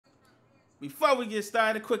Before we get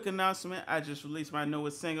started, quick announcement. I just released my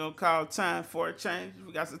newest single called Time for a Change.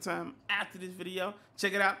 We got some time after this video.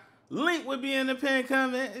 Check it out. Link will be in the pinned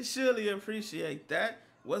comment. Surely appreciate that.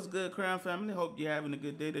 What's good, Crown family? Hope you're having a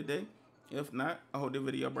good day today. If not, I hope the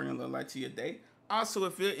video bring a little light to your day. Also,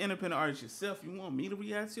 if you're an independent artist yourself, you want me to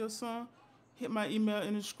react to your song, hit my email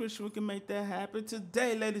in the description. We can make that happen.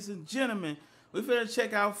 Today, ladies and gentlemen, we're finna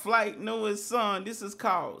check out Flight newest song. This is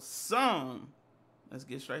called Song. Let's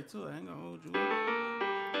get straight to it. I ain't gonna hold you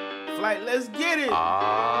up. Flight, let's get it.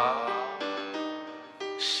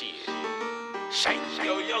 Shit. Shake.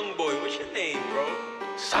 Yo, young boy, what's your name, bro?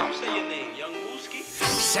 Some say your name, Young Wooski.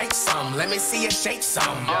 Shake some, let me see you shake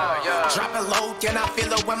some. Drop it low, can I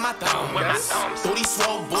feel it with my thumb? Booty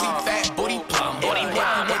swole, booty fat, booty plump.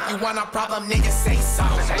 If you want a problem, nigga, say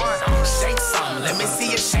some. Shake some, let me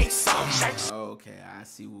see you shake some. Okay, I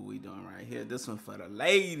see what we doing right here. This one for the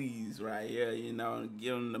ladies right here, you know,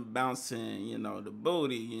 give them the bouncing, you know, the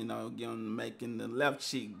booty, you know, give them making the left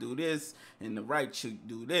cheek do this and the right cheek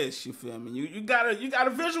do this, you feel me? You gotta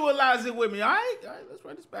visualize it with me, all right? All right, let's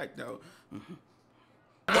run this back, though.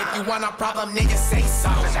 If you want a problem, nigga, say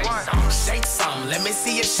some. Shake some, let me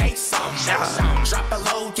see you shake some. Drop it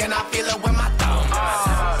low, can I feel it with my thumb?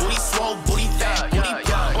 Booty swole, booty fat, booty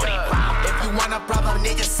plump. If you want a problem,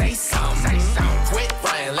 nigga, say some. Quit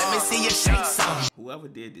frontin', let me see you shake some. Whoever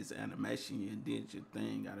did this animation, you did your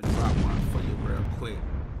thing. Gotta drop one for you real quick.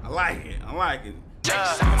 I like it, I like it.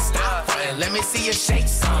 Stop frontin', let me see you shake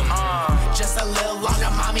some. Just a little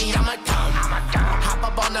longer, mommy, I'ma come. Hop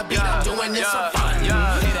up on the beat, I'm doing this for fun.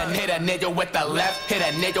 Hit a nigga with the left, hit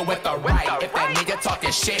a nigga with the right. If that nigga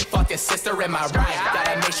talking shit, fuck his sister in my right.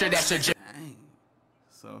 Gotta make sure that you're Dang.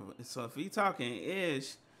 So if he talking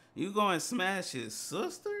ish, you going to smash his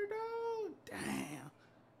sister though?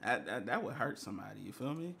 Damn. That would hurt somebody, you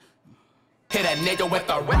feel me? hit a nigga with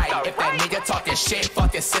the right. If that nigga talking shit,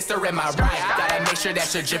 fuck his sister in my right. Gotta make sure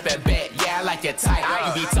that you're drippin' bit. Yeah, I like it tight.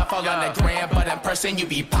 You be tough all on the gram, but in person you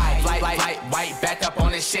be pipe. Light, white, back up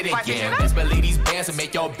on this shit again. Best believe these bands and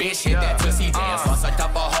make your bitch hit that pussy dance. Lost a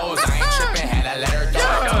couple hoes, I ain't trippin', had to let her go.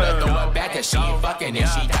 Told her throw it back, cause she ain't fucking and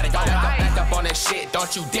she gotta go. Back up on this shit,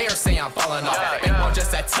 don't you dare say I'm falling off. Big one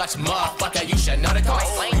just a touch, motherfucker, you should know the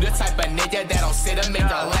cost. You the type of nigga that don't sit and make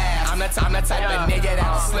her laugh. I'm the type of nigga that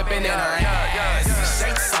don't slippin' in her ass.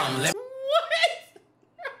 Shake some, let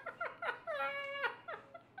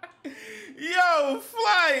Yo,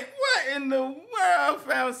 Flight, what in the world,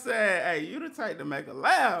 fam? Said, hey, you the type to make a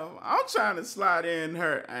laugh. I'm trying to slide in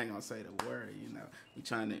her. I ain't gonna say the word, you know. We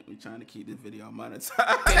trying to keep this video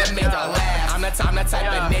monetized. make her laugh. I'm the type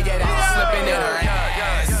of nigga that slipping in her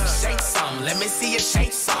ass. Shake some, let me see you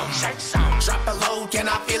shake some. Drop it low, can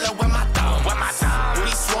I feel it with my thumb?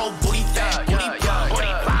 Booty swole, booty fat, booty plump.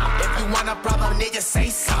 If you want a problem, nigga, say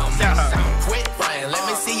some. Quit frontin', let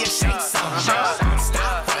me see you shake some.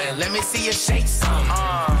 Stop frontin', let me see you shake some.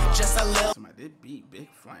 Just a little. This beat, big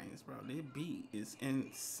flames, bro. This beat is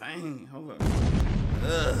insane. Hold up.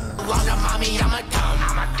 Longer, mommy, I'ma come.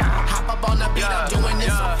 Hop up on the beat, I'm doing this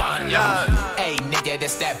for fun. Hey, nigga,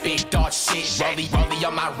 that's that big dog shit. Rollie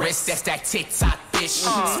on my wrist, that's that TikTok bitch.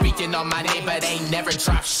 Speaking on my name, but ain't never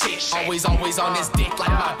drop shit. Always on this dick like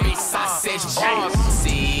my big sausage.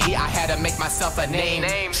 See, I had to make myself a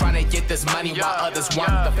name. Trying to get this money while others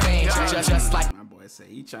want the fame. Just like my boy say,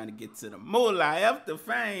 he trying to get to the moolah after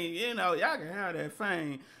fame. You know, y'all can have that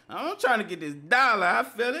fame. I'm trying to get this dollar. I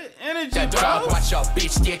feel it. Energy, bro. Watch your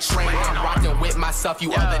bitch get trained. I'm rocking with myself.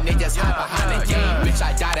 You other niggas hide behind the game. Bitch,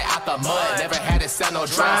 I got it out the mud. Never had to sell no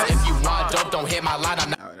drugs. If you want dope, don't hit my line. I'm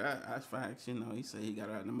not. Oh, that's facts. You know, he said he got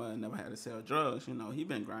it out the mud. Never had to sell drugs. You know, he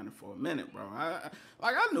been grinding for a minute, bro.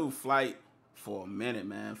 I knew Flight for a minute,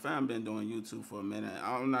 man. Fam been doing YouTube for a minute.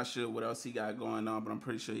 I'm not sure what else he got going on, but I'm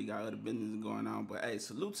pretty sure he got other business going on. But hey,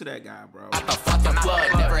 salute to that guy, bro. Out the fucking flood,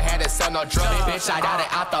 never had to sell no drugs. Bitch, I got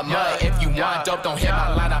it out the mud. If you want dope, don't hit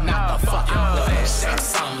my line. I'm not the fucking blood. Shake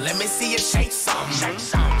some, let me see you shake some.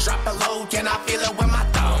 Drop it low, can I feel it with my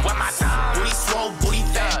thumb? Booty swole, booty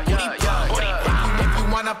fat, booty plump. If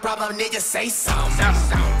you want a problem, nigga, say some.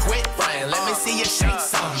 Quit frontin', let me see you shake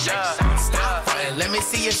some. Stop frontin', let me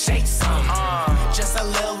see you shake some. Just a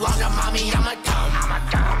little longer, mommy, I'ma come.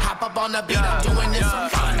 Hop up on the beat, I'm doing this for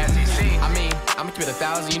fun. I mean, I'ma keep it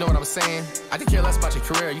 1,000, you know what I'm saying? I could care less about your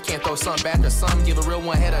career. You can't throw something back or something, give a real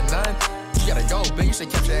one head or none. You gotta go, bitch. You should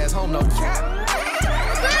keep your ass home, no cap.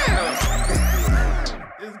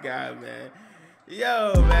 This guy, man.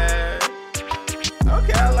 Yo, man.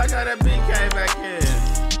 Okay, I like how that beat came back in.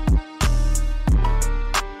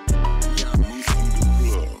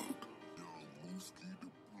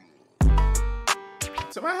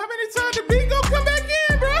 So how many times the beat gonna come back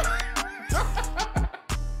in, bro?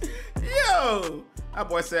 That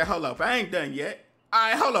boy said, hold up, I ain't done yet. All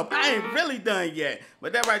right, hold up, I ain't really done yet.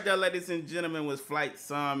 But that right there, ladies and gentlemen, was Flight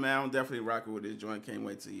Son, man. I'm definitely rocking with this joint. Can't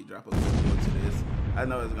wait till you drop a little more to this. I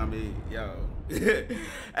know it's gonna be, yo.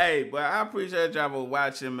 Hey, but I appreciate y'all for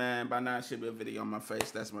watching, man. By now, it should be a video on my face.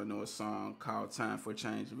 That's my newest song called Time for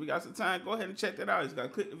Change. If you got some time, go ahead and check that out. You just gotta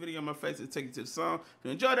click the video on my face and take you to the song. If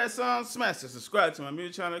you enjoy that song, smash the subscribe to my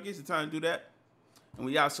music channel. Get some time to do that. And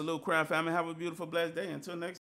we out. Salute, Crown Family. Have a beautiful, blessed day. Until next time.